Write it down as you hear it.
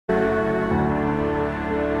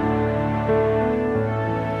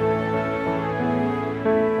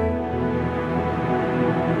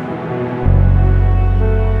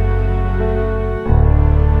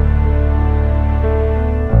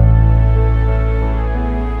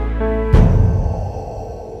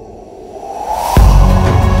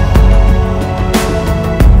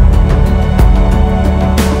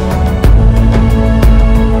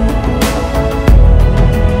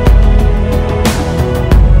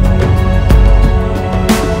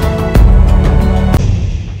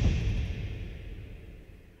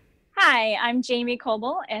I'm Jaimie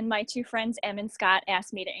Coble, and my two friends, Em and Scott,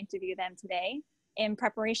 asked me to interview them today in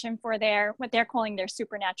preparation for what they're calling their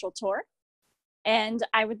supernatural tour. And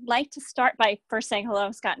I would like to start by first saying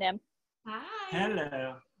hello, Scott and Em. Hi.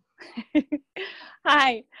 Hello.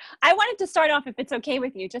 Hi. I wanted to start off, if it's okay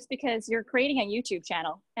with you, just because you're creating a YouTube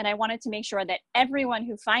channel, and I wanted to make sure that everyone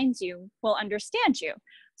who finds you will understand you.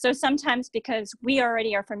 So sometimes, because we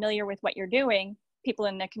already are familiar with what you're doing, people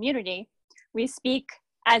in the community, we speak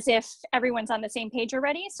as if everyone's on the same page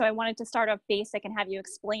already. So I wanted to start off basic and have you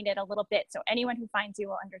explain it a little bit so anyone who finds you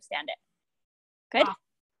will understand it. Good?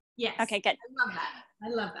 Yes. Okay, good. I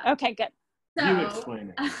love that. Okay, good. So, You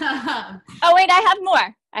explain it. Oh, wait,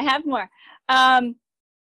 I have more.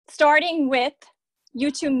 Starting with,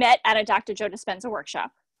 you two met at a Dr.Joe Dispenza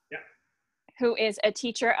workshop. Yeah. Who is a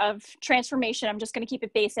teacher of transformation. I'm just going to keep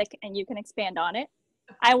it basic and you can expand on it.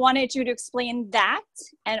 I wanted you to explain that,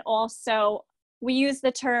 and also we use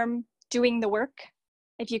the term doing the work.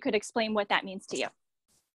 If you could explain what that means to you.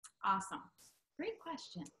 Awesome. Great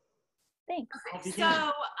question. Thanks. Okay,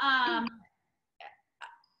 so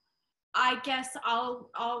I guess I'll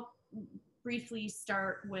briefly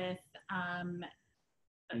start with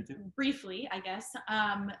briefly, I guess.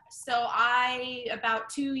 So I, about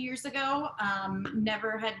 2 years ago,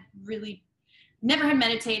 never had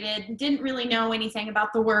meditated, didn't really know anything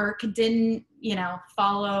about the work, didn't,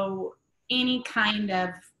 follow any kind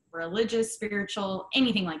of religious, spiritual,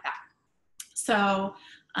 anything like that. So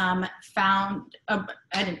I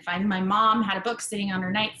didn't find, my mom had a book sitting on her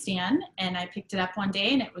nightstand, and I picked it up one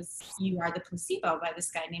day, and it was You Are the Placebo by this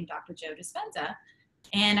guy named Dr.Joe Dispenza.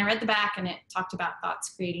 And I read the back, and it talked about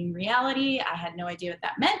thoughts creating reality. I had no idea what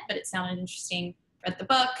that meant, but it sounded interesting. Read the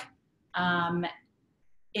book.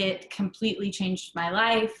 It completely changed my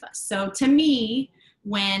life. So to me,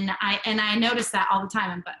 I notice that all the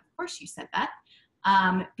time, but of course you said that,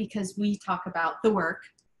 because we talk about the work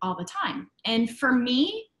all the time. And for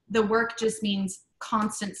me, the work just means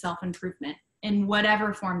constant self-improvement in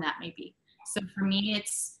whatever form that may be. So for me,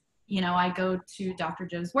 it's, I go to Dr.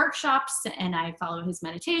 Joe's workshops and I follow his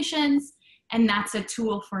meditations, and that's a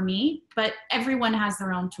tool for me, but everyone has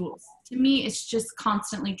their own tools. To me, it's just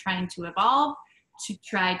constantly trying to evolve, to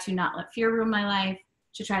try to not let fear ruin my life,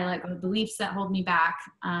 to try to let go of beliefs that hold me back,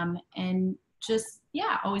 and just,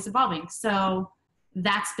 always evolving. So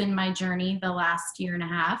that's been my journey the last year and a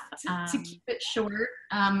half. To keep it short,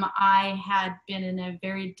 I had been in a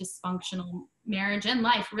very dysfunctional marriage and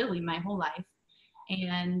life, really my whole life.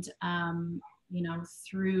 And,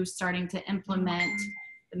 through starting to implement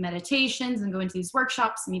the meditations and going to these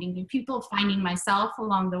workshops, meeting new people, finding myself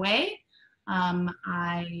along the way,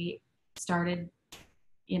 I started,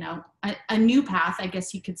 a new path, I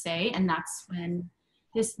guess you could say. And that's when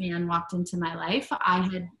this man walked into my life. I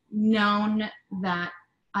had known that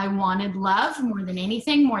I wanted love more than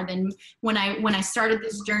anything, more than when I started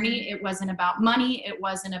this journey. It wasn't about money. It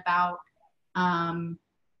wasn't about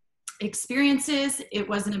experiences. It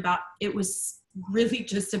was really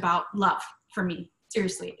just about love for me.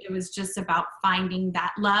 Seriously, it was just about finding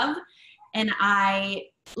that love. And I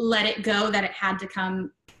let it go that it had to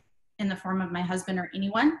come in the form of my husband or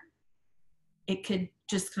anyone. It could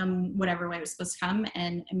just come whatever way it was supposed to come.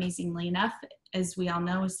 And amazingly enough, as we all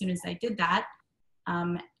know, as soon as I did that,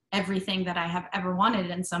 everything that I have ever wanted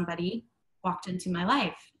in somebody walked into my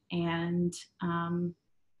life. And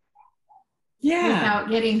without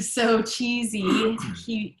getting so cheesy,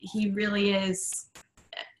 he really is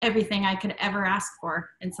everything I could ever ask for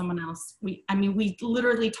in someone else. We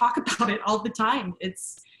literally talk about it all the time.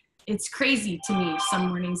 It's crazy to me. Some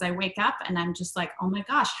mornings I wake up and I'm just like, oh my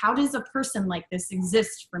gosh, how does a person like this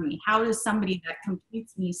exist for me? How does somebody that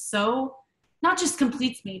completes me so, not just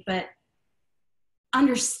completes me, but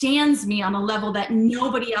understands me on a level that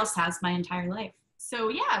nobody else has my entire life? So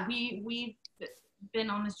yeah, we've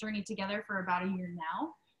been on this journey together for about a year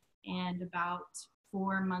now. And about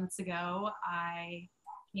 4 months ago, I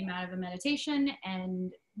came out of a meditation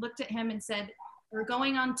and looked at him and said, we're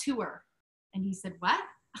going on tour. And he said, what?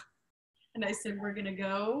 And I said, we're going to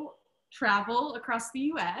go travel across the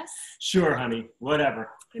U.S. Sure, honey.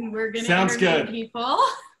 Whatever. And we're going to interview people.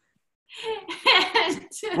 And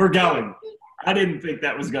we're going. I didn't think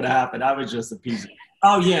that was going to happen. I was just appeasing.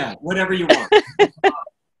 Oh, yeah. Whatever you want.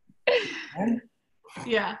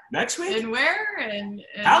 Yeah. Next week? And where? And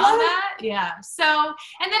all that. Yeah. So,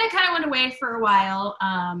 and then it kind of went away for a while.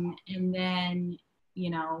 And then,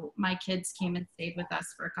 my kids came and stayed with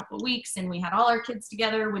us for a couple of weeks, and we had all our kids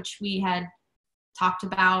together, which we had talked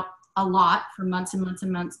about a lot for months and months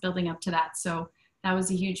and months building up to that. So that was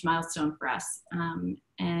a huge milestone for us.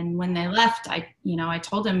 And when they left, I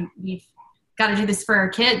told him got to do this for our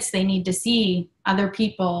kids. They need to see other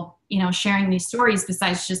people, sharing these stories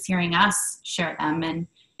besides just hearing us share them. And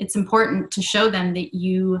it's important to show them that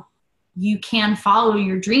you can follow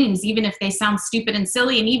your dreams, even if they sound stupid and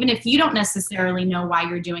silly. And even if you don't necessarily know why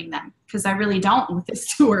you're doing them, because I really don't with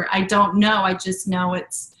this tour. I don't know. I just know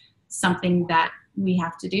it's something that we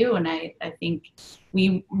have to do. And I think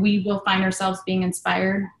we will find ourselves being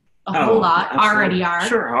inspired a whole lot. Absolutely. Already are.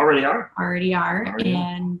 Sure. Already are.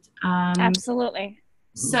 And absolutely.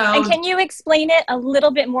 so, and can you explain it a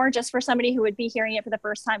little bit more, just for somebody who would be hearing it for the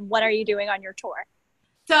first time? What are you doing on your tour?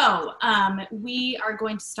 So we are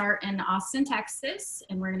going to start in Austin, Texas,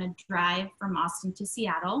 and we're going to drive from Austin to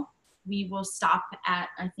Seattle. We will stop at,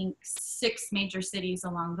 I think, 6 major cities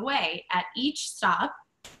along the way. At each stop,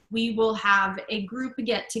 we will have a group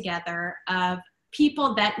get together of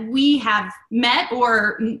people that we have met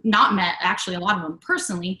or not met, actually a lot of them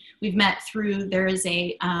personally, we've met through, there is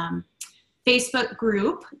a Facebook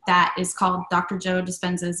group that is called Dr.Joe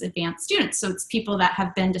Dispenza's Advanced Students. So it's people that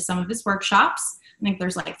have been to some of his workshops. I think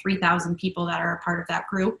there's like 3,000 people that are a part of that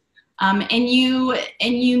group. And you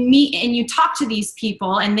meet and you talk to these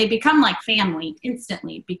people, and they become like family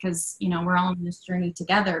instantly, because, we're all on this journey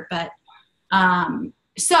together. But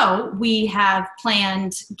so we have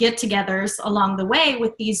planned get-togethers along the way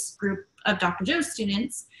with these group of Dr. Joe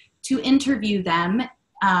students to interview them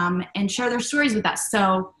and share their stories with us.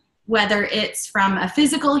 So whether it's from a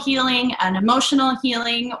physical healing, an emotional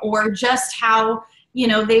healing, or just how,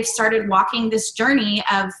 they've started walking this journey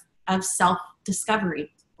of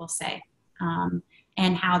self-discovery, we'll say,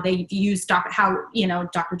 and how they've used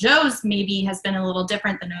Dr. Joe's maybe has been a little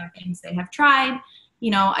different than other things they have tried.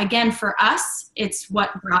 Again, for us, it's what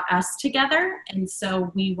brought us together. And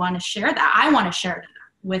so we want to share that. I want to share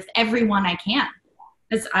that with everyone I can.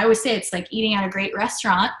 As I always say, it's like eating at a great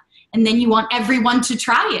restaurant, and then you want everyone to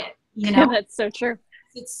try it, That's so true.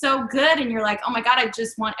 It's so good. And you're like, oh my God, I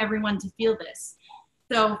just want everyone to feel this.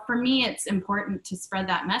 So for me, it's important to spread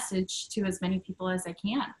that message to as many people as I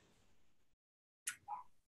can.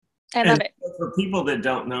 I love it. For people that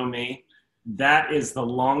don't know me, that is the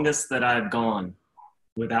longest that I've gone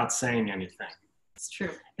without saying anything. It's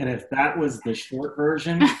true. And if that was the short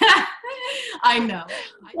version. I know.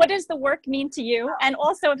 What does the work mean to you? And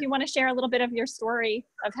also, if you want to share a little bit of your story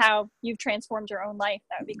of how you've transformed your own life,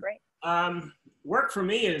 that would be great. Work for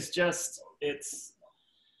me is just, it's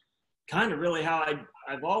kind of really how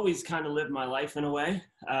I've always kind of lived my life in a way.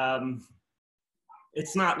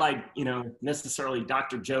 It's not like, necessarily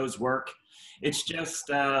Dr. Joe's work. It's just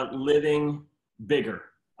living bigger.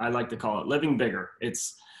 I like to call it living bigger.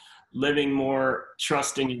 It's living more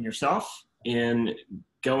trusting in yourself, in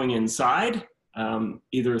going inside,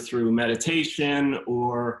 either through meditation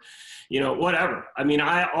or, whatever. I mean,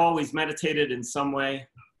 I always meditated in some way,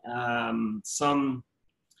 some,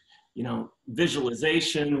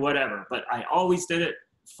 visualization, whatever, but I always did it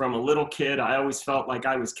from a little kid. I always felt like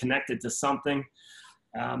I was connected to something.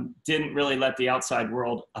 Didn't really let the outside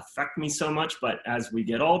world affect me so much, but as we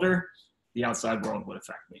get older, the outside world would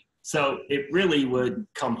affect me. So it really would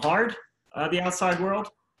come hard, the outside world.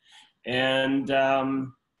 And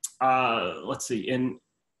let's see, in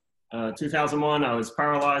 2001, I was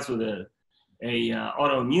paralyzed with a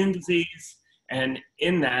autoimmune disease. And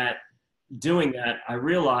in that, doing that, I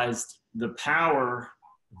realized the power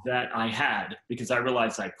that I had, because I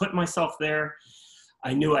realized I put myself there.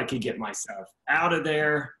 I knew I could get myself out of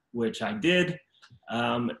there, which I did.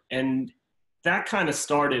 And that kind of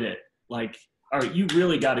started it. Like, all right, you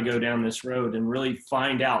really got to go down this road and really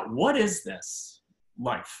find out, what is this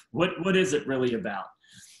life? What is it really about?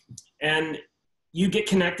 And you get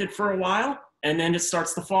connected for a while, and then it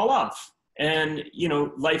starts to fall off. And,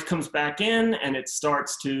 life comes back in, and it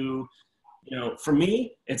starts to, for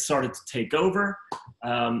me, it started to take over.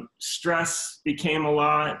 Stress became a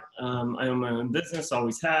lot. I own my own business,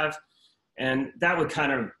 always have. And that would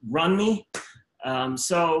kind of run me.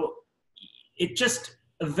 So it just,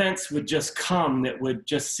 events would just come that would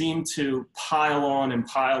just seem to pile on and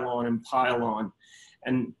pile on and pile on,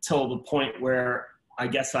 until the point where I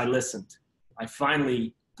guess I listened. I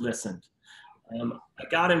finally listened. I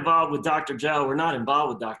got involved with Dr. Joe, or not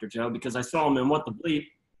involved with Dr. Joe, because I saw him in What the Bleep.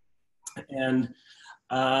 And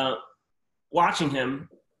watching him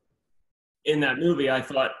in that movie, I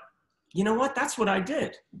thought, you know what? That's what I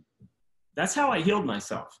did. That's how I healed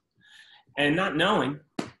myself. And not knowing,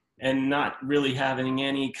 and not really having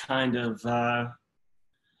any kind of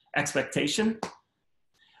expectation.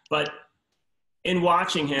 But in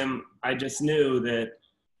watching him, I just knew that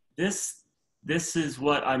this this is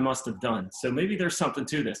what I must have done. So maybe there's something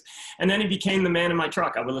to this. And then he became the man in my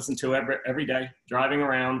truck. I would listen to every day driving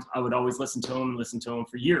around. I would always listen to him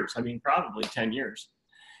for years. I mean, probably 10 years.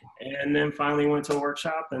 And then finally went to a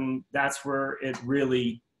workshop, and that's where it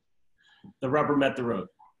really, the rubber met the road.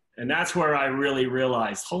 And that's where I really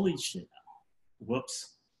realized, holy shit,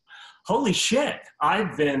 holy shit,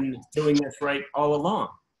 I've been doing this right all along.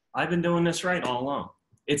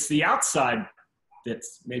 It's the outside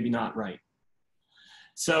that's maybe not right.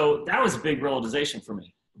 So that was a big realization for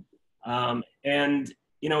me. And,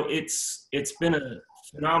 you know, it's been a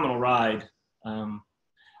phenomenal ride. I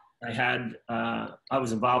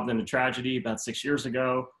was involved in a tragedy about 6 years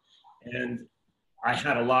ago, and I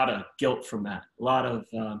had a lot of guilt from that. A lot of.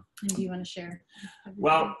 And do you want to share?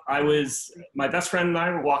 Well, my best friend and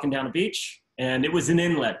I were walking down a beach, and it was an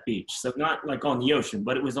inlet beach. So not like on the ocean,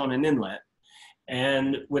 but it was on an inlet,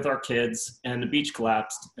 and with our kids, and the beach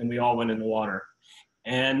collapsed, and we all went in the water,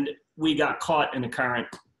 and we got caught in a current.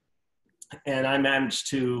 And I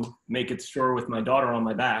managed to make it to shore with my daughter on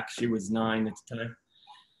my back. She was 9 at the time,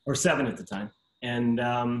 or 7 at the time. And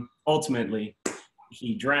ultimately,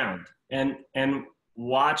 he drowned. And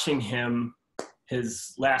watching him,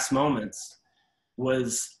 his last moments,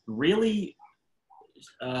 was really,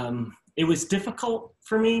 it was difficult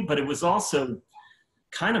for me, but it was also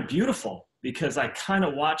kind of beautiful, because I kind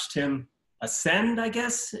of watched him ascend, I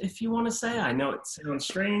guess, if you want to say. I know it sounds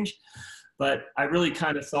strange, but I really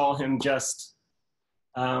kind of saw him just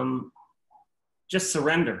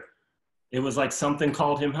surrender. It was like something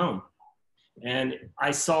called him home. And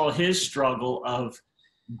I saw his struggle of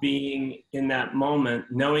being in that moment,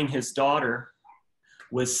 knowing his daughter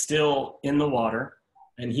was still in the water,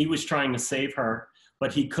 and he was trying to save her,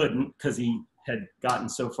 but he couldn't because he had gotten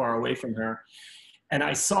so far away from her. And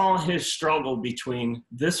I saw his struggle between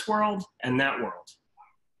this world and that world.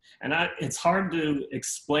 And it's hard to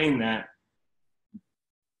explain that,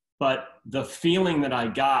 but the feeling that I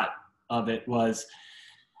got of it was,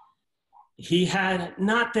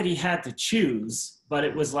 not that he had to choose, but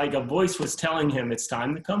it was like a voice was telling him it's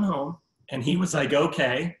time to come home. And he was like,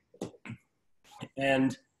 okay.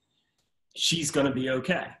 And she's going to be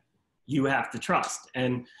okay. You have to trust.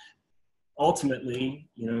 And ultimately,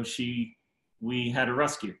 you know, we had her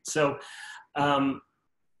rescued. So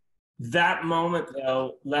that moment,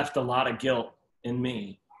 though, left a lot of guilt in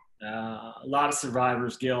me, a lot of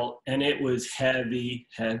survivor's guilt, and it was heavy,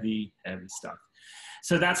 heavy, heavy stuff.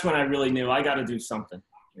 So that's when I really knew I got to do something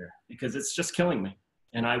here, because it's just killing me.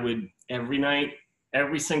 And I would,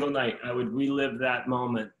 every single night, I would relive that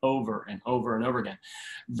moment over and over and over again.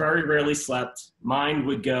 Very rarely slept. Mind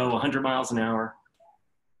would go 100 miles an hour.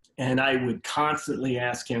 And I would constantly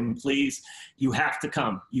ask him, please, you have to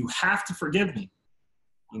come. You have to forgive me.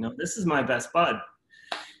 You know, this is my best bud.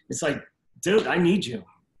 It's like, dude, I need you.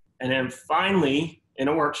 And then finally, in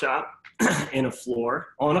a workshop, on a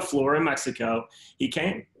floor in Mexico, he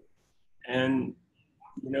came. And,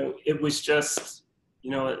 you know, it was just,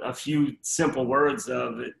 you know, a few simple words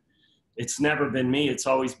of it. It's never been me. It's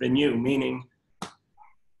always been you. Meaning,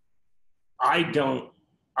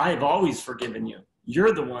 I've always forgiven you.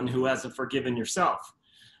 You're the one who hasn't forgiven yourself.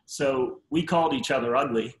 So we called each other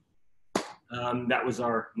ugly. That was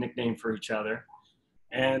our nickname for each other.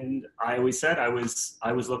 And I always said I was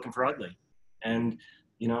looking for ugly. And,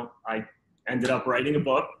 you know, I ended up writing a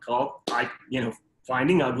book called,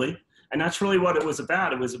 Finding Ugly. And that's really what it was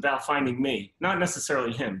about. It was about finding me, not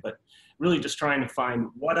necessarily him, but really just trying to find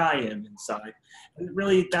what I am inside. And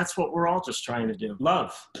really, that's what we're all just trying to do,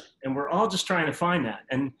 love. And we're all just trying to find that.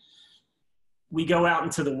 And we go out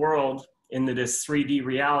into the world into this 3D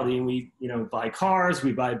reality, and we, you know, buy cars,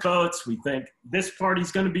 we buy boats, we think this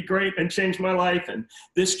party's going to be great and change my life, and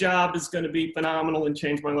this job is going to be phenomenal and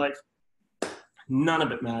change my life. None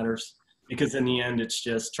of it matters, because in the end, it's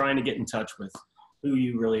just trying to get in touch with who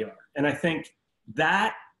you really are. And I think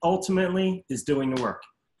that ultimately is doing the work,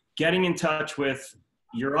 getting in touch with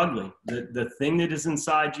your ugly, the thing that is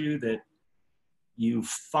inside you that you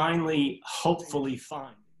finally, hopefully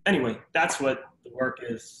find. Anyway, that's what the work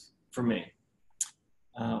is for me.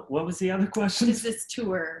 What was the other question? What is this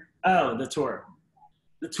tour? Oh, the tour.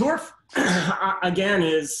 The tour, again,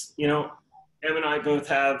 is, you know, Em and I both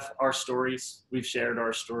have our stories. We've shared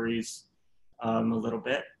our stories a little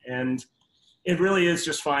bit. And it really is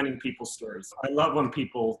just finding people's stories. I love when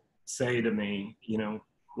people say to me, you know,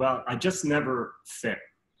 well, I just never fit.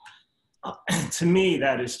 To me,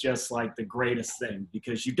 that is just like the greatest thing,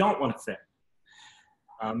 because you don't want to fit.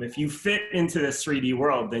 If you fit into this 3D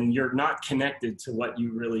world, then you're not connected to what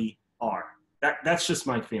you really are. That's just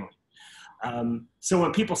my feeling. So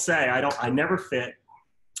when people say I never fit,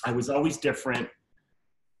 I was always different.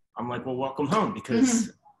 I'm like, well, welcome home,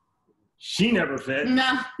 because she never fit.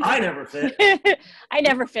 No. I never fit. I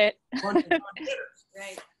never fit.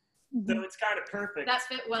 Right. So it's kind of perfect. That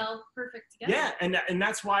fit well, perfect together. Yeah, and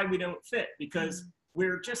that's why we don't fit, because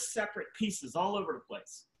we're just separate pieces all over the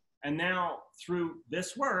place. And now through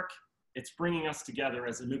this work, it's bringing us together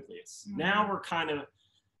as a nucleus. Now we're kind of,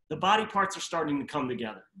 the body parts are starting to come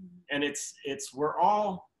together, and we're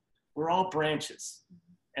all branches,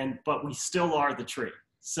 but we still are the tree.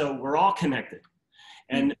 So we're all connected,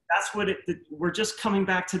 and that's what we're just coming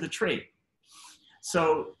back to the tree.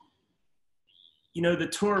 So, you know, the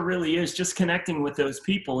tour really is just connecting with those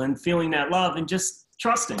people and feeling that love and just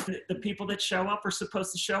trusting the people that show up are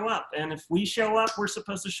supposed to show up. And if we show up, we're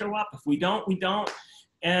supposed to show up. If we don't, we don't.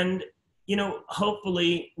 And, you know,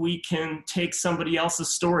 hopefully we can take somebody else's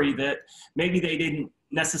story that maybe they didn't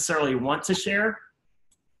necessarily want to share.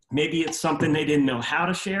 Maybe it's something they didn't know how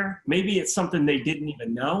to share. Maybe it's something they didn't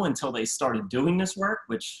even know until they started doing this work,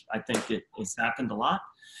 which I think it has happened a lot.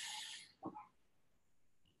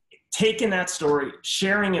 Taking that story,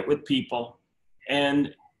 sharing it with people,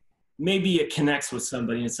 and maybe it connects with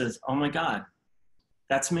somebody and says, oh my God,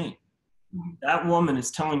 that's me. That woman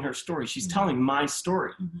is telling her story. She's telling my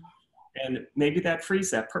story. And maybe that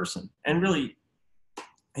frees that person. And really,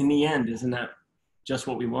 in the end, isn't that just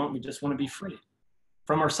what we want? We just want to be free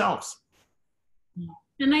from ourselves.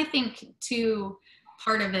 And I think too,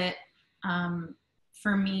 part of it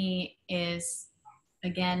for me is,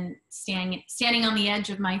 again, standing on the edge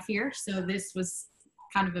of my fear. So this was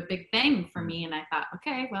kind of a big thing for me. And I thought,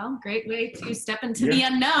 okay, well, great way to step into the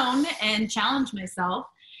unknown and challenge myself.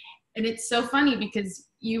 And it's so funny because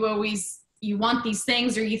you want these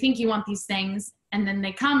things, or you think you want these things, and then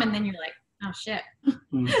they come, and then you're like, oh shit, what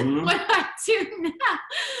do I do now?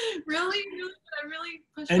 Really? I really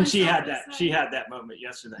pushed And she had myself that. She had that moment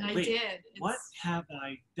yesterday. I Wait, did. what have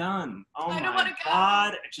I done? Oh I don't my wanna go.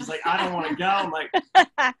 God! And she's like, I don't want to go. I'm like,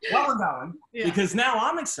 well, we're going because now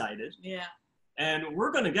I'm excited. Yeah. And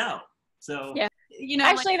we're gonna go. So Yeah. You know,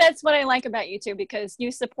 Actually, that's what I like about you two, because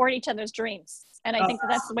you support each other's dreams. And I think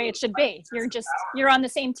that's the way it should be. You're on the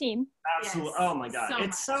same team. Absolutely. Yes, Oh my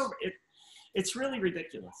God. so It's really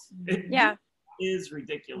ridiculous. It is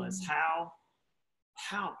ridiculous how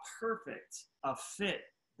perfect a fit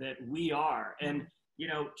that we are. And, you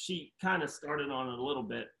know, she kind of started on it a little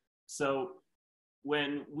bit. So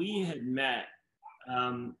when we had met,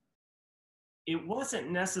 it wasn't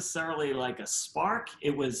necessarily like a spark.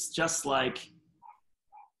 It was just like,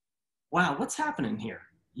 wow, what's happening here?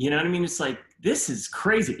 You know what I mean? It's like, this is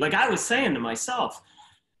crazy. Like I was saying to myself,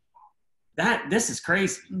 this is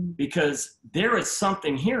crazy because there is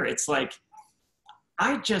something here. It's like,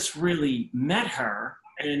 I just really met her,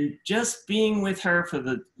 and just being with her for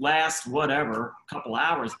the last, whatever, couple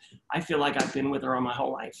hours, I feel like I've been with her all my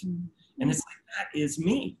whole life. And it's like, that is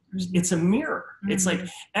me. It's a mirror. It's like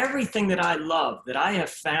everything that I love, that I have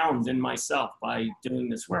found in myself by doing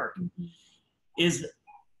this work is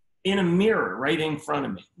in a mirror right in front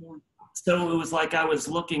of me. So it was like I was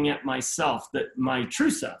looking at myself, my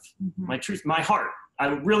true self, my heart. I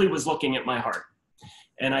really was looking at my heart.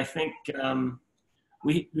 And I think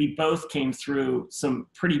we both came through some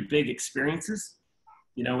pretty big experiences,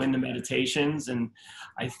 you know, in the meditations. And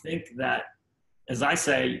I think that, as I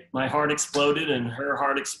say, my heart exploded and her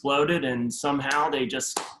heart exploded, and somehow they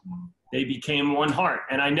became one heart.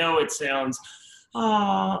 And I know it sounds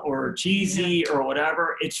or cheesy or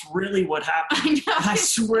whatever. It's really what happened. I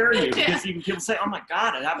swear to you, because even people say, oh my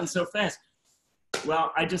God, it happened so fast.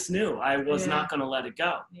 Well, I just knew I was not going to let it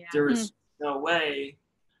go. There was no way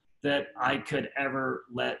that I could ever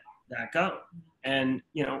let that go. And,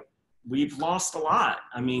 you know, we've lost a lot.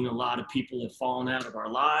 I mean, a lot of people have fallen out of our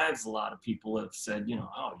lives. A lot of people have said, you know,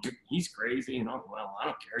 oh, he's crazy. And well, I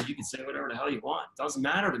don't care. You can say whatever the hell you want. It doesn't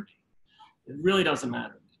matter to me. It really doesn't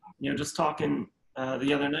matter. You know, just talking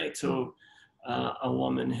the other night to a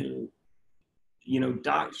woman who, you know,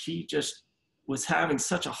 she just was having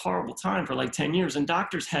such a horrible time for like 10 years, and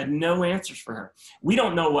doctors had no answers for her. We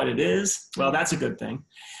don't know what it is. Well, that's a good thing.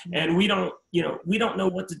 And we don't know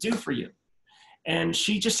what to do for you. And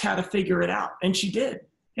she just had to figure it out. And she did.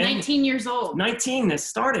 And 19 years old. 19, this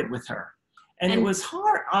started with her. And it was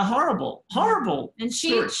horrible. And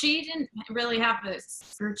she didn't really have a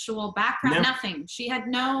spiritual background, nothing. She had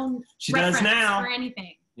no reference for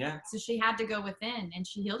anything. Yeah. So she had to go within, and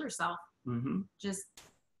she healed herself just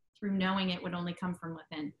through knowing it would only come from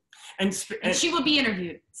within. And she will be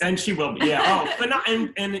interviewed. So. And she will be, yeah. Oh, but not,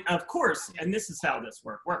 and of course, and this is how this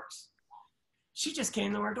work works. She just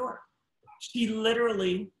came to our door. She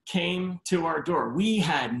literally came to our door. We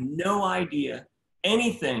had no idea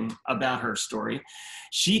anything about her story.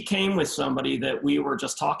 She came with somebody that we were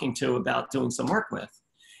just talking to about doing some work with.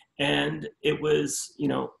 And it was, you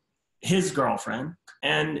know, his girlfriend.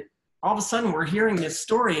 And all of a sudden we're hearing this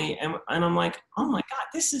story and I'm like, oh my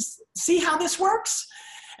God, see how this works?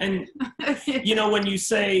 And, you know, when you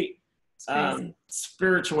say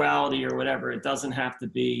spirituality or whatever, it doesn't have to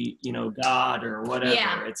be, you know, God or whatever.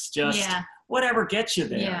 Yeah. It's just whatever gets you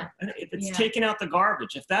there. Yeah. If it's taking out the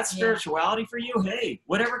garbage, if that's spirituality for you, hey,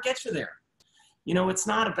 whatever gets you there. You know, it's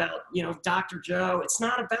not about, you know, Dr. Joe. It's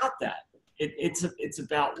not about that. It's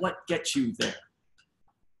about what gets you there.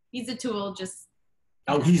 He's a tool, just.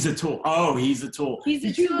 Oh, he's a tool. Oh, he's a tool. He's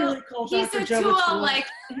a tool. Really he's a tool, like.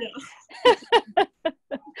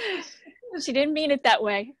 She didn't mean it that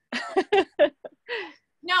way.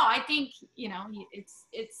 No, I think, you know,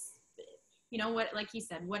 it's, you know, what, like he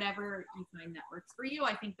said, whatever you find that works for you.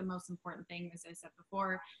 I think the most important thing, as I said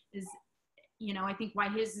before, is, you know, I think why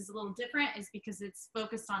his is a little different is because it's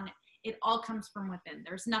focused on, it all comes from within.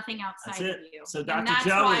 There's nothing outside of you. So Dr.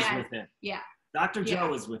 Joe is within. Yeah. Dr.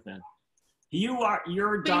 Joe is within. You're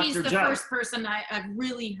Dr. Joe. He's the first person I've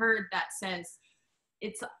really heard that says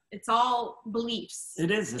it's all beliefs.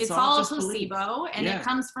 It is. It's all a placebo, and it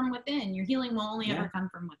comes from within. Your healing will only ever come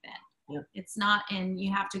from within. Yeah. It's not, and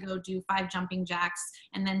you have to go do 5 jumping jacks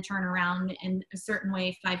and then turn around in a certain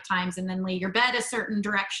way 5 times and then lay your bed a certain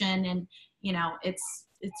direction. And, you know, it's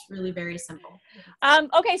really very simple.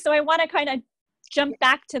 Okay. So I want to kind of jump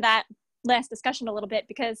back to that last discussion a little bit,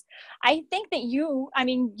 because I think that you're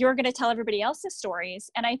going to tell everybody else's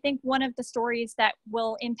stories. And I think one of the stories that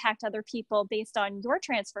will impact other people based on your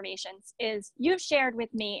transformations is you've shared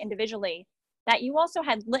with me individually that you also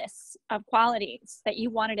had lists of qualities that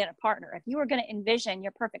you wanted in a partner. If you were going to envision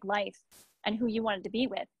your perfect life and who you wanted to be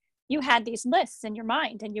with, you had these lists in your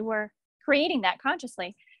mind and you were creating that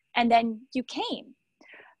consciously. And then you came.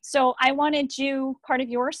 So I wanted part of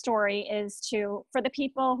your story is for the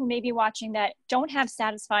people who may be watching that don't have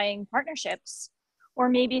satisfying partnerships, or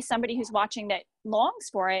maybe somebody who's watching that longs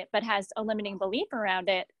for it, but has a limiting belief around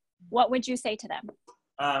it, what would you say to them?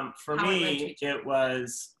 For me, it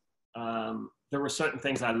was, there were certain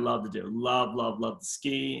things I love to do. Love to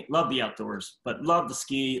ski, love the outdoors, but love to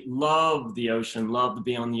ski, love the ocean, love to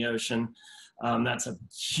be on the ocean. That's a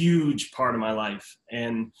huge part of my life.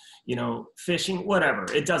 And, you know, fishing, whatever,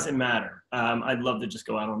 it doesn't matter. I'd love to just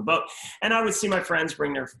go out on the boat. And I would see my friends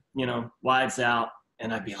bring their, you know, wives out,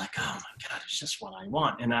 and I'd be like, oh my God, it's just what I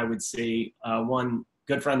want. And I would see one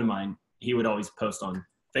good friend of mine, he would always post on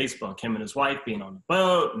Facebook, him and his wife being on the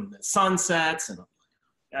boat and the sunsets, and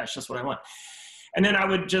yeah, it's just what I want. And then I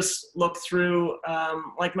would just look through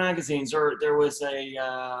like magazines, or there was a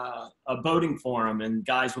boating forum, and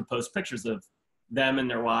guys would post pictures of them and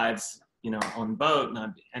their wives, you know, on the boat.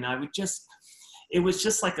 And I would just, it was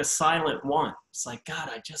just like a silent want. It's like, God,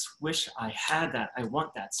 I just wish I had that. I want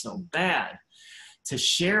that so bad, to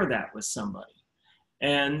share that with somebody.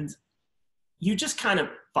 And you just kind of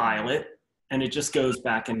file it, and it just goes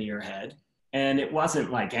back into your head. And it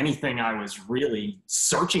wasn't like anything I was really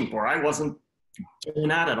searching for. I wasn't doing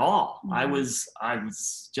that at all. Mm-hmm. I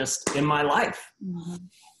was just in my life. Mm-hmm.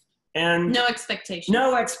 And no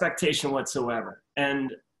expectation whatsoever.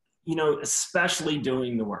 And, you know, especially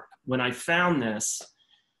doing the work. When I found this,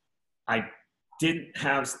 I didn't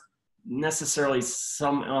have necessarily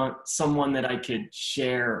someone that I could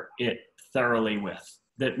share it thoroughly with,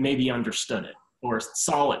 that maybe understood it or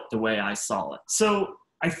saw it the way I saw it. So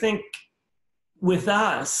I think with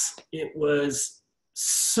us, it was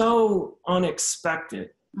so unexpected,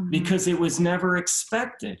 because it was never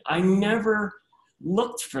expected. I never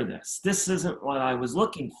looked for this. This isn't what I was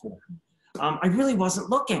looking for. I really wasn't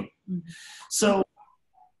looking. So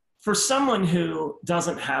for someone who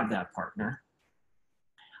doesn't have that partner,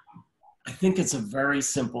 I think it's a very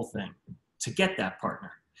simple thing to get that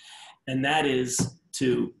partner. And that is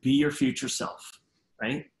to be your future self,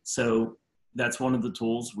 right? So that's one of the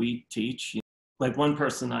tools we teach. Like one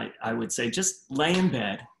person, I would say, just lay in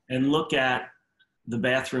bed and look at the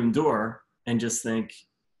bathroom door and just think,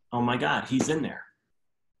 oh my God, he's in there.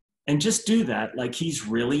 And just do that like he's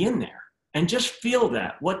really in there. And just feel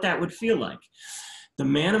that, what that would feel like. The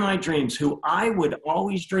man of my dreams, who I would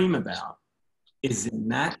always dream about, is in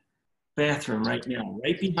that bathroom right now,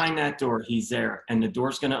 right behind that door. He's there, and the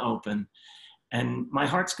door's going to open, and my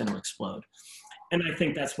heart's going to explode. And I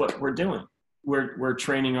think that's what we're doing. We're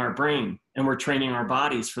training our brain, and we're training our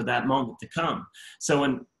bodies for that moment to come. So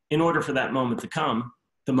in order for that moment to come,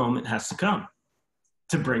 the moment has to come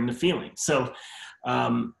to bring the feeling. So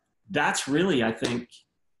that's really, I think,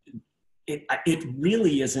 it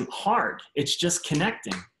really isn't hard. It's just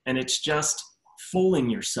connecting, and it's just fooling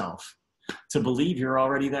yourself to believe you're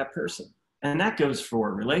already that person. And that goes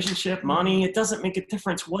for relationship, money. It doesn't make a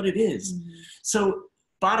difference what it is. So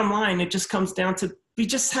bottom line, it just comes down to be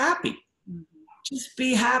just happy. Just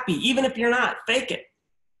be happy. Even if you're not, fake it.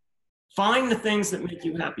 Find the things that make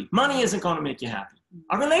you happy. Money isn't going to make you happy.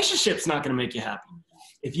 A relationship's not going to make you happy.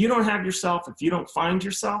 If you don't have yourself, if you don't find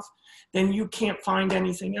yourself, then you can't find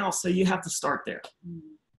anything else. So you have to start there.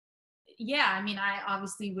 Yeah, I mean, I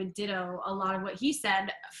obviously would ditto a lot of what he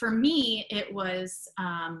said. For me, it was,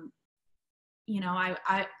 you know,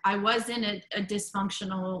 I was in a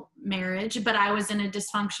dysfunctional marriage, but I was in a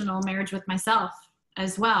dysfunctional marriage with myself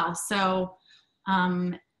as well. So,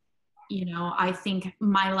 you know, I think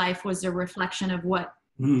my life was a reflection of what,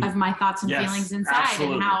 of my thoughts and feelings inside,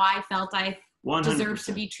 absolutely, and how I felt I 100%. Deserved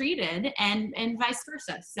to be treated, and vice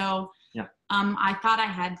versa. So, I thought I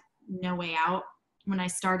had no way out. When I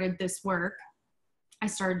started this work, I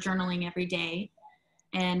started journaling every day.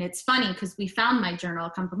 And it's funny because we found my journal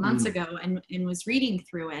a couple months ago and was reading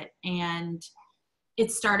through it. And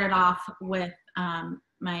it started off with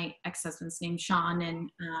my ex-husband's name, Sean,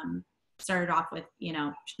 and started off with, you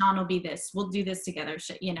know, Sean will be this, we'll do this together,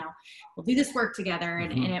 you know, we'll do this work together.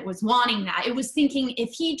 And it was wanting that. It was thinking,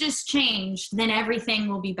 if he just changed, then everything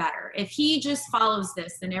will be better. If he just follows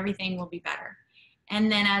this, then everything will be better.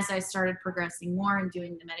 And then as I started progressing more and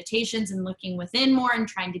doing the meditations and looking within more and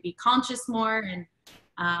trying to be conscious more, and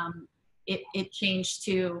it changed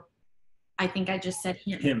to, I think I just said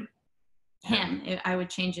him. I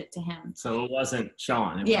would change it to him. So it wasn't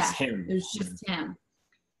Sean, it was him. It was just him.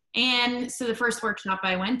 And so the first workshop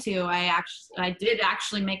I went to, I did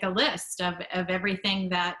actually make a list of everything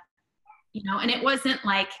that, you know, and it wasn't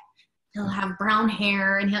like he'll have brown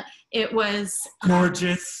hair and it was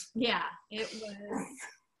gorgeous. Yeah, it was,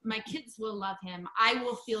 my kids will love him. I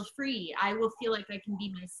will feel free. I will feel like I can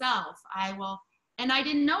be myself. And I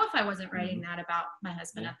didn't know if I wasn't writing that about my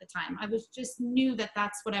husband at the time. I was just knew that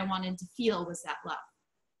that's what I wanted to feel, was that love.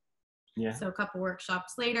 Yeah. So a couple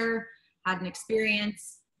workshops later, had an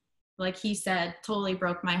experience, like he said, totally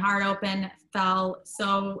broke my heart open, fell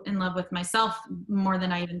so in love with myself more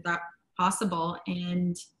than I even thought possible.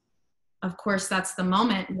 And of course, that's the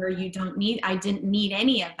moment where I didn't need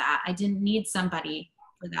any of that. I didn't need somebody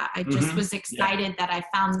for that. I just was excited that I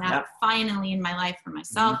found that finally in my life for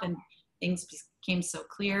myself, and things became so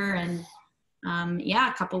clear. And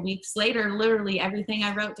a couple weeks later, literally everything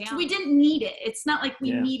I wrote down. So we didn't need it. It's not like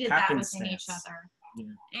we needed that within each other. Yeah.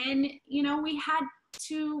 And, you know, we had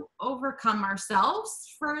to overcome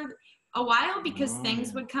ourselves for a while because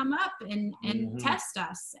things would come up and test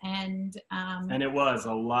us. And it was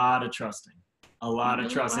a lot of trusting,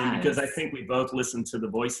 because I think we both listened to the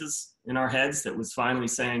voices in our heads that was finally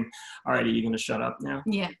saying, all right, are you going to shut up now?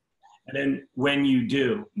 Yeah. And then when you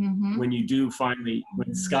do, finally,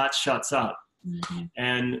 when Scott shuts up,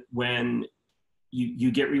 and when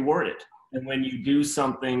you get rewarded, and when you do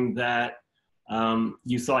something that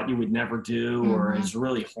you thought you would never do, or is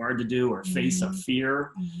really hard to do, or face a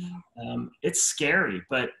fear, it's scary,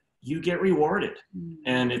 but you get rewarded.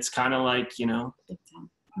 And it's kind of like, you know,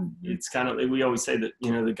 it's kind of, we always say that,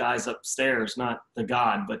 you know, the guys upstairs, not the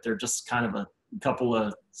God, but they're just kind of a couple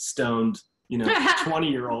of stoned, you know,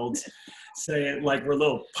 20-year-olds saying, like, we're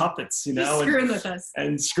little puppets, you know, screwing with us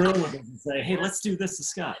and say, hey, let's do this to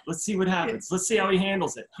Scott. Let's see what happens. Let's see how he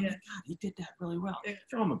handles it. Oh my God, he did that really well.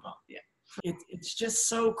 Throw him a bone. It's just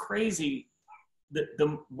so crazy that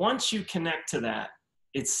once you connect to that,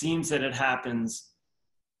 it seems that it happens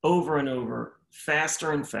over and over,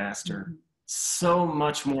 faster and faster, so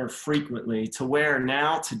much more frequently, to where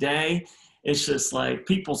now today it's just like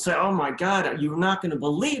people say, oh my God, you're not going to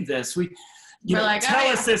believe this. You know, like, tell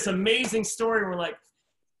us this amazing story. We're like,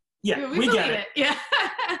 we get it. Yeah.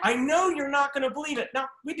 I know you're not going to believe it. No,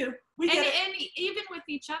 we do. We get it. And even with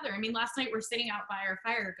each other. I mean, last night we're sitting out by our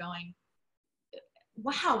fire going,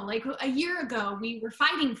 wow, like a year ago we were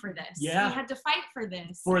fighting for this. Yeah. We had to fight for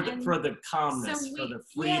this. For the calmness, for the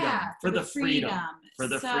freedom, for the freedom.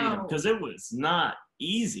 Because it was not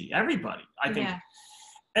easy. Everybody, I think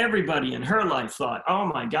everybody in her life thought, oh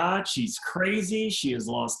my God, she's crazy. She has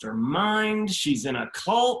lost her mind. She's in a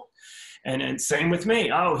cult. And then same with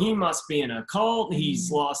me. Oh, he must be in a cult. He's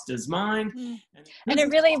lost his mind. And it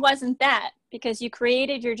really wasn't that, because you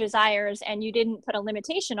created your desires and you didn't put a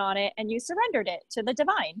limitation on it, and you surrendered it to the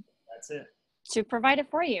divine. That's it. To provide it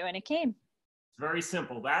for you, and it came. It's very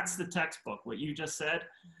simple. That's the textbook. What you just said.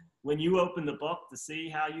 When you open the book to see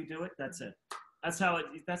how you do it, that's it. That's how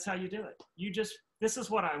you do it. This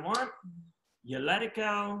is what I want. You let it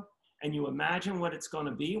go. And you imagine what it's going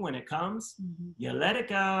to be when it comes. You let it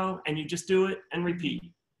go, and you just do it and repeat.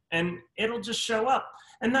 and it'll just show up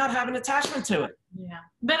and not have an attachment to it. Yeah.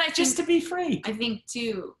 But I Just to be free. I think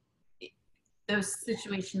too, those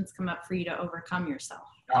situations come up for you to overcome yourself.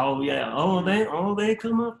 Oh yeah. They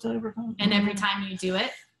come up to overcome. And every time you do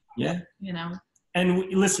it, yeah, you know. And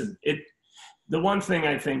listen, the one thing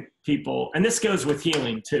I think people, and this goes with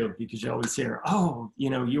healing too, because you always hear, oh, you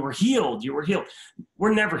know, you were healed.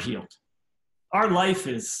 We're never healed. Our life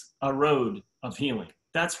is a road of healing.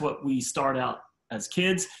 That's what we start out as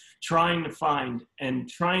kids, trying to find and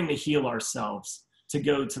trying to heal ourselves to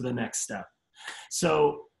go to the next step.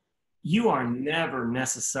 So you are never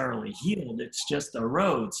necessarily healed. It's just a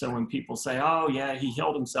road. So when people say, oh yeah, he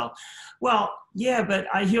healed himself. Well, yeah, but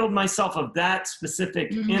I healed myself of that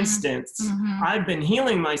specific instance. I've been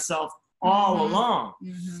healing myself all along.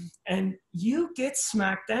 And you get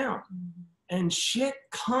smacked down and shit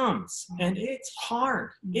comes and it's hard.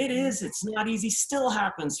 It is. It's not easy. Still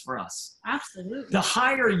happens for us. Absolutely. The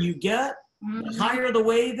higher you get, the higher the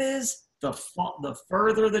wave is, the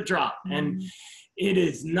further the drop. And it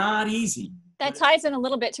is not easy. That ties in a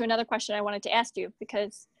little bit to another question I wanted to ask you,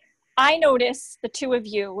 because I notice the two of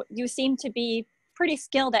you seem to be pretty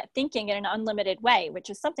skilled at thinking in an unlimited way, which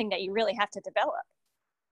is something that you really have to develop.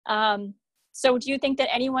 So do you think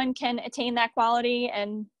that anyone can attain that quality,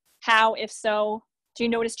 and how, if so, do you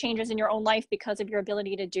notice changes in your own life because of your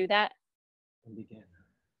ability to do that?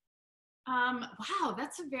 Wow,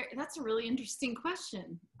 that's a really interesting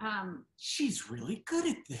question. She's really good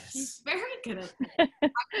at this. She's very good at it.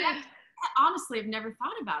 Honestly, I've never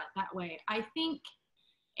thought about it that way. I think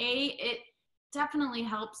it definitely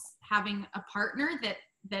helps having a partner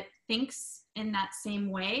that thinks in that same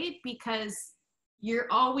way, because you're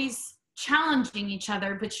always challenging each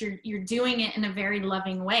other, but you're doing it in a very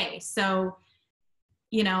loving way. So,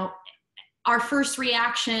 you know, our first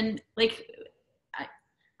reaction, like,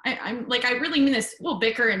 I'm like, I really mean this, we'll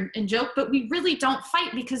bicker and joke, but we really don't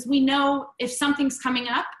fight, because we know if something's coming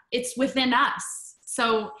up, it's within us.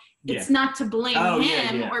 So it's not to blame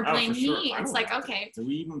him or blame me. It's like, okay. Do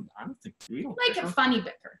we even, I don't think we don't like bicker. A funny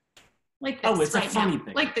bicker. Like this. Oh, it's right a funny now.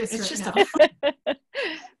 bicker. Like this. It's right just now. a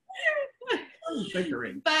funny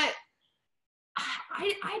bickering. But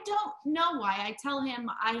I don't know why. I tell him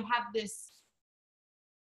I have this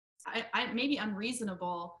I maybe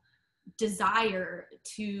unreasonable desire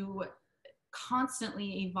to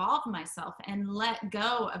constantly evolve myself and let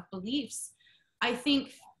go of beliefs. I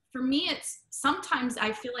think for me, it's sometimes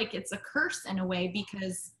I feel like it's a curse in a way,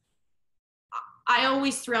 because I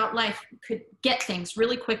always throughout life could get things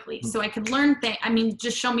really quickly. So I could learn things. I mean,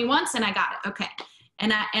 just show me once and I got it. Okay.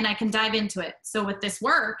 And I can dive into it. So with this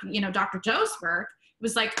work, you know, Dr. Joe's work, it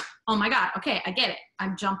was like, oh my God, okay, I get it. I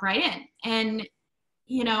jump right in. And,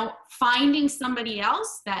 you know, finding somebody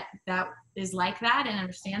else that is like that and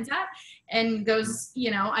understands that and goes, you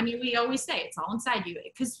know, I mean, we always say it's all inside you,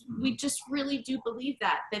 because we just really do believe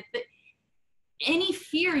that any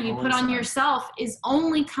fear you put on yourself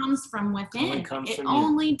only comes from within. It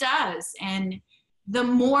only does. And the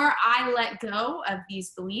more I let go of these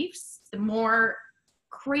beliefs, the more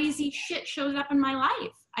crazy shit shows up in my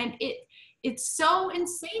life. And it's so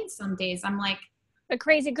insane some days. I'm like, the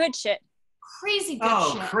crazy good shit. Crazy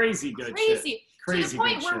good shit. Crazy good shit. To the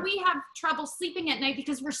point where we have trouble sleeping at night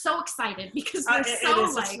because we're so excited, because we're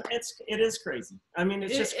it is crazy. I mean,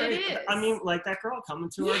 it's just crazy. I mean, like that girl coming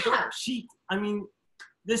to our door.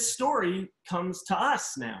 This story comes to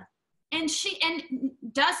us now. And she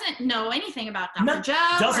doesn't know anything about Dr.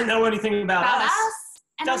 Joe. Doesn't know anything about us.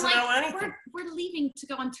 And doesn't know anything. We're leaving to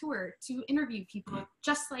go on tour to interview people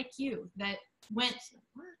just like you that went,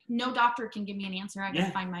 no doctor can give me an answer. I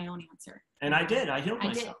gotta find my own answer. And I did. I healed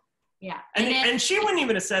myself. Did. Yeah. And she wouldn't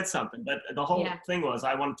even have said something, but the whole thing was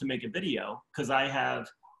I wanted to make a video, because I have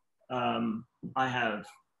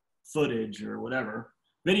footage or whatever,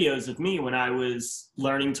 videos of me when I was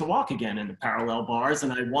learning to walk again in the parallel bars,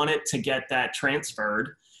 and I wanted to get that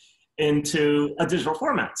transferred into a digital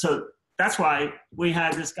format. So that's why we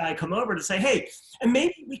had this guy come over to say, hey, and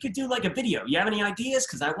maybe we could do like a video. You have any ideas?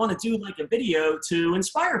 Because I want to do like a video to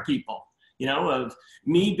inspire people, you know, of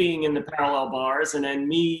me being in the parallel bars and then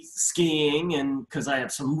me skiing, and because I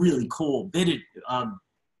have some really cool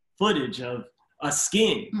footage of us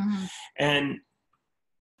skiing. And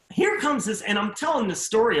here comes this, and I'm telling the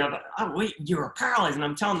story of, oh, wait, you're paralyzed. And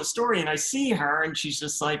I'm telling the story, and I see her, and she's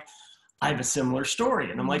just like, I have a similar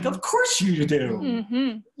story. And I'm like, of course you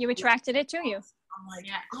do. You attracted it to you. I'm like,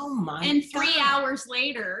 oh my God. And 3 hours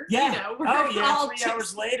later, you know, we're 3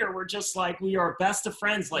 hours later, we're just like, we are best of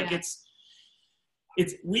friends. Like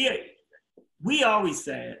we always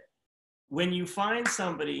say it, when you find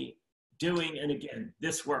somebody, doing, and again,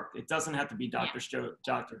 this work, it doesn't have to be Dr.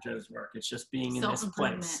 Joe's work. It's just being in this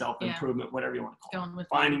place, self-improvement, whatever you want to call it.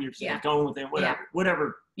 Finding yourself, going within,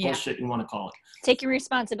 whatever bullshit you want to call it. Taking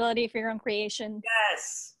responsibility for your own creation.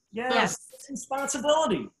 Yes.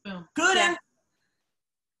 Responsibility. Boom. Good. Yeah.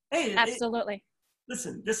 Hey, absolutely.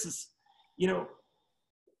 Listen, this is, you know,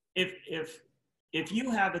 if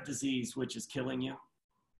you have a disease which is killing you,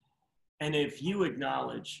 and if you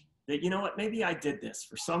acknowledge that, you know what, maybe I did this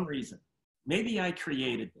for some reason, maybe I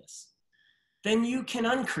created this, then you can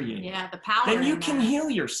uncreate it. Yeah, the power. Then you can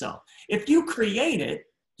heal yourself. If you create it,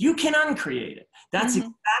 you can uncreate it. That's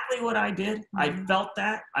exactly what I did. I felt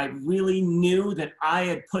that. I really knew that I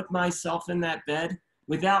had put myself in that bed.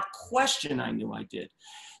 Without question, I knew I did.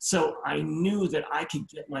 So I knew that I could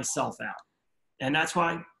get myself out. And that's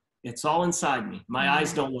why it's all inside me. My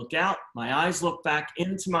eyes don't look out. My eyes look back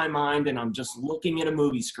into my mind, and I'm just looking at a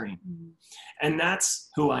movie screen. And that's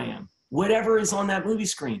who I am. Whatever is on that movie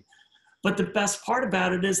screen. But the best part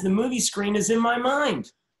about it is the movie screen is in my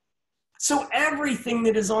mind. So everything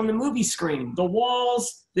that is on the movie screen, the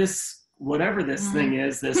walls, this, whatever this thing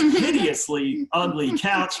is, this hideously ugly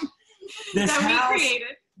couch, this house,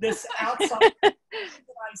 this outside that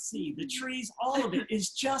I see, the trees, all of it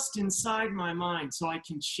is just inside my mind. So I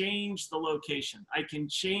can change the location. I can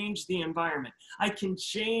change the environment. I can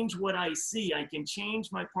change what I see. I can change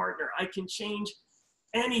my partner. I can change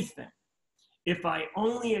anything if I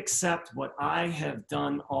only accept what I have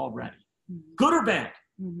done already, good or bad.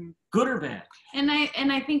 Good or bad. And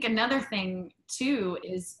I think another thing too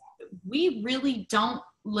is we really don't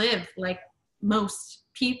live like most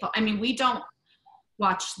people. I mean, we don't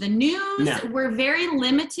watch the news. No. We're very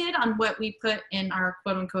limited on what we put in our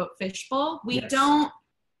quote unquote fishbowl. We don't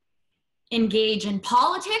engage in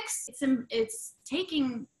politics. It's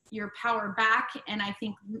taking your power back. And I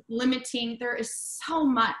think limiting, there is so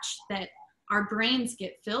much that our brains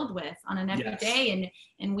get filled with on an everyday.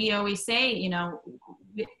 And we always say, you know,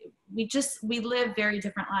 we live very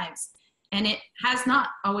different lives, and it has not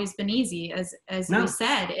always been easy, as we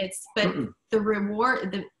said. But the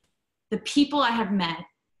reward, the people I have met,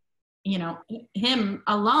 you know, him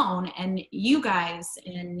alone and you guys,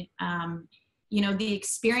 and you know, the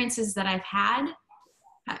experiences that I've had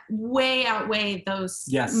way outweigh those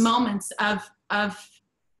moments of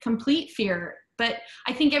complete fear. But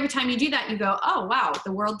I think every time you do that, you go, oh, wow,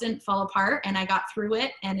 the world didn't fall apart and I got through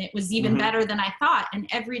it and it was even better than I thought. And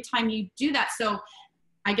every time you do that. So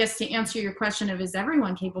I guess to answer your question of, is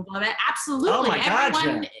everyone capable of it? Absolutely. Oh my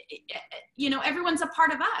God, you know, everyone's a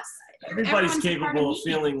part of us. Everybody's capable of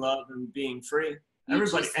feeling love and being free.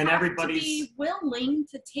 Everybody to be willing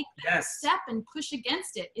to take that step and push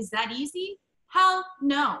against it. Is that easy? Hell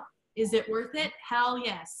no. Is it worth it? Hell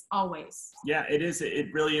yes, always. Yeah, it is.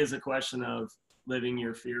 It really is a question of living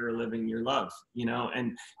your fear or living your love, you know,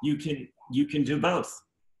 and you can do both.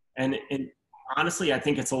 And honestly, I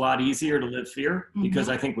think it's a lot easier to live fear because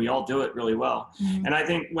I think we all do it really well. And I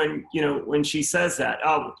think when she says that,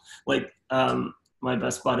 my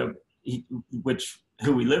best buddy,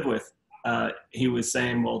 who we live with, he was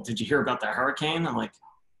saying, well, did you hear about that hurricane? I'm like,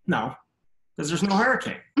 no, because there's no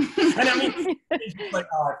hurricane. And I mean, he's like,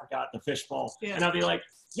 oh, I forgot the fishbowl. Yeah. And I'll be like,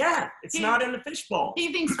 yeah, it's not in the fishbowl.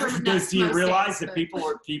 He thinks we're nuts. Do you realize that people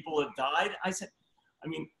have died? I said, I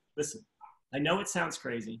mean, listen, I know it sounds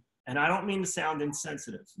crazy, and I don't mean to sound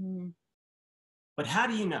insensitive, but how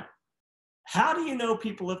do you know? How do you know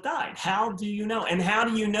people have died? How do you know? And how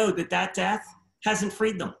do you know that death hasn't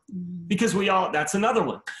freed them? Because that's another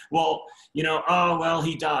one. Well, you know, oh, well,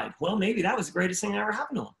 he died. Well, maybe that was the greatest thing that ever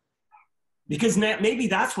happened to him. Because maybe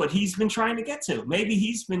that's what he's been trying to get to. Maybe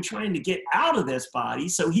he's been trying to get out of this body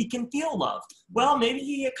so he can feel love. Well, maybe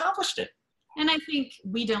he accomplished it. And I think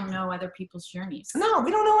we don't know other people's journeys. No,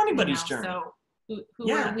 we don't know anybody's journey. So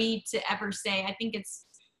who are we to ever say? I think it's,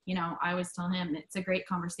 you know, I always tell him it's a great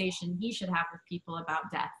conversation he should have with people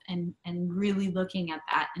about death and really looking at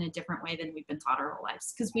that in a different way than we've been taught our whole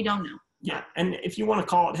lives, because we don't know. Yeah, and if you want to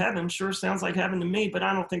call it heaven, sure, sounds like heaven to me, but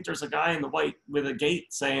I don't think there's a guy in the white with a gate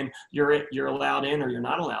saying you're allowed in or you're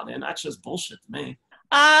not allowed in. That's just bullshit to me.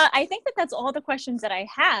 I think that's all the questions that I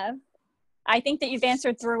have. I think that you've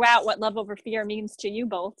answered throughout what love over fear means to you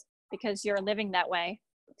both, because you're living that way.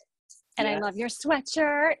 And I love your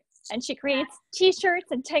sweatshirt. And she creates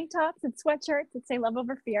t-shirts and tank tops and sweatshirts that say love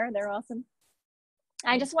over fear. They're awesome.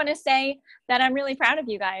 I just want to say that I'm really proud of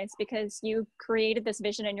you guys, because you created this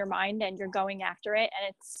vision in your mind and you're going after it, and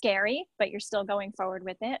it's scary, but you're still going forward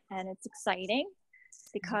with it. And it's exciting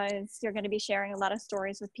because you're going to be sharing a lot of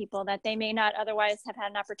stories with people that they may not otherwise have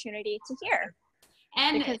had an opportunity to hear.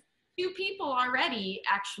 And 2 people already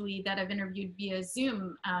actually that I've interviewed via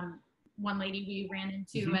Zoom one lady we ran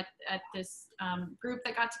into at this group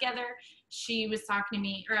that got together, she was talking to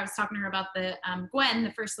me, or I was talking to her about the Gwen,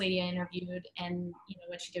 the first lady I interviewed, and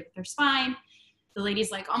what she did with her spine. The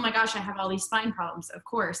lady's like, oh my gosh, I have all these spine problems. Of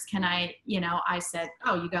course, can I, I said,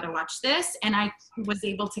 oh, you got to watch this. And I was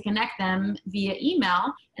able to connect them via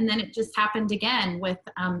email. And then it just happened again with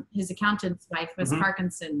his accountant's wife was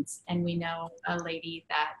Parkinson's. And we know a lady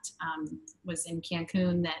that was in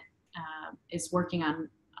Cancun that is working on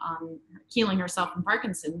healing herself from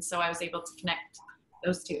Parkinson's. So I was able to connect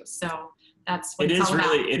those two. So that's what it's all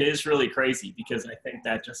about. It is really crazy, because I think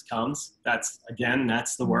that just comes. That's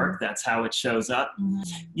the work. That's how it shows up.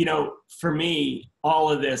 For me,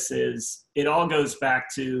 all of this it all goes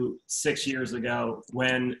back to 6 years ago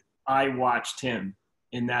when I watched him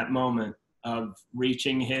in that moment of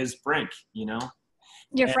reaching his brink,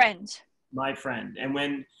 Your friend. My friend. And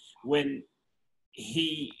when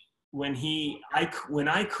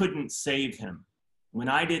I couldn't save him, when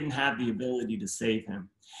I didn't have the ability to save him,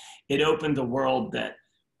 it opened a world that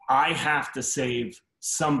I have to save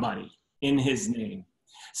somebody in his name.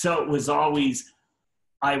 So it was always,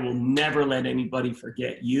 I will never let anybody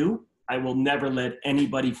forget you. I will never let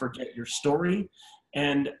anybody forget your story.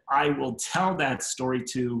 And I will tell that story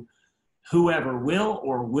to whoever will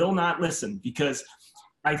or will not listen, because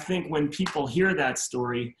I think when people hear that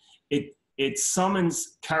story, it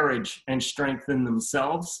summons courage and strength in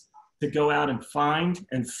themselves to go out and find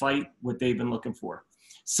and fight what they've been looking for.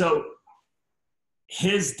 So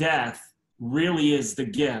his death really is the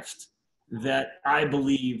gift that I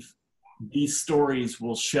believe these stories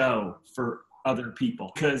will show for other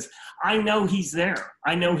people, because I know he's there.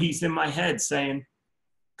 I know he's in my head saying,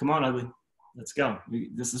 come on, Ugly, let's go.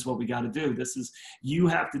 This is what we got to do. You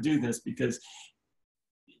have to do this, because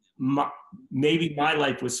maybe my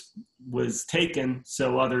life was taken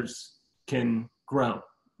so others can grow,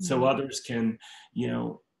 so others can,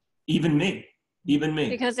 even me.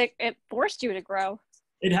 Because it forced you to grow.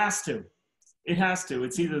 It has to.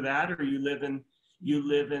 It's either that or you live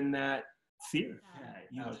in that fear.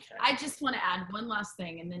 Yeah, okay. I just want to add one last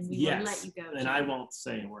thing, and then we will let you go. And I won't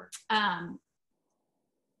say a word.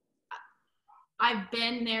 I've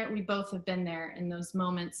been there. We both have been there in those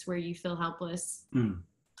moments where you feel helpless.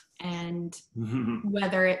 And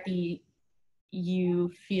whether it be you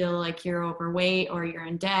feel like you're overweight, or you're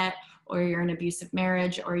in debt, or you're in an abusive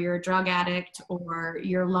marriage, or you're a drug addict, or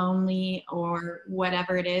you're lonely, or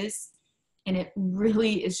whatever it is. And it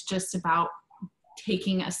really is just about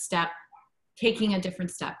taking a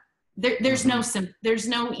different step. There's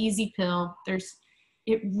no easy pill.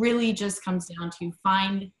 It really just comes down to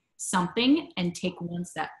find something and take one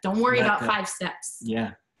step. Don't worry about 5 steps.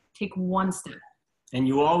 Yeah. Take one step. And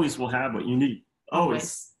you always will have what you need.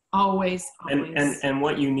 Always. And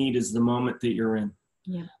what you need is the moment that you're in.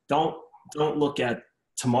 Yeah. Don't look at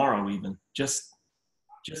tomorrow even. Just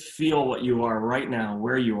feel what you are right now,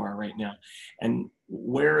 where you are right now. And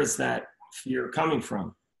where is that fear coming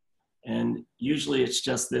from? And usually it's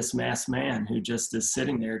just this masked man who just is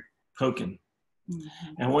sitting there poking.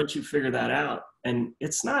 And once you figure that out, and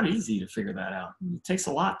it's not easy to figure that out. It takes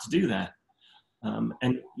a lot to do that.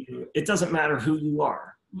 And it doesn't matter who you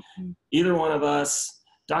are. Either one of us,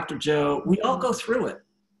 Dr. Joe, we all go through it.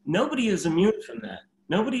 Nobody is immune from that.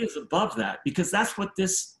 Nobody is above that, because that's what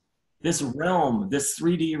this realm, this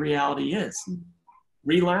 3D reality is.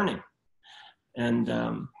 Relearning. And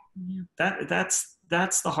that's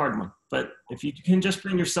the hard one. But if you can just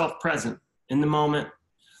bring yourself present in the moment,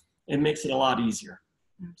 it makes it a lot easier.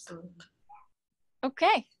 Absolutely.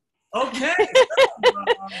 Okay.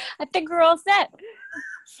 I think we're all set.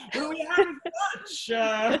 What are we having for lunch?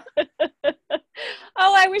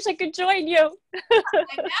 Oh, I wish I could join you.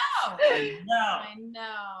 I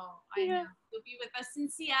know. You'll be with us in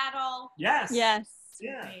Seattle. Yes. Yeah.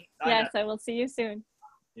 Yes, I will see you soon.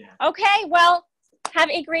 Yeah. Okay, well, have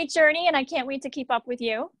a great journey, and I can't wait to keep up with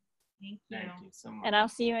you. Thank you so much. And I'll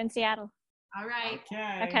see you in Seattle. All right.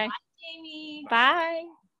 Okay. Okay. Bye, Jaimie. Bye.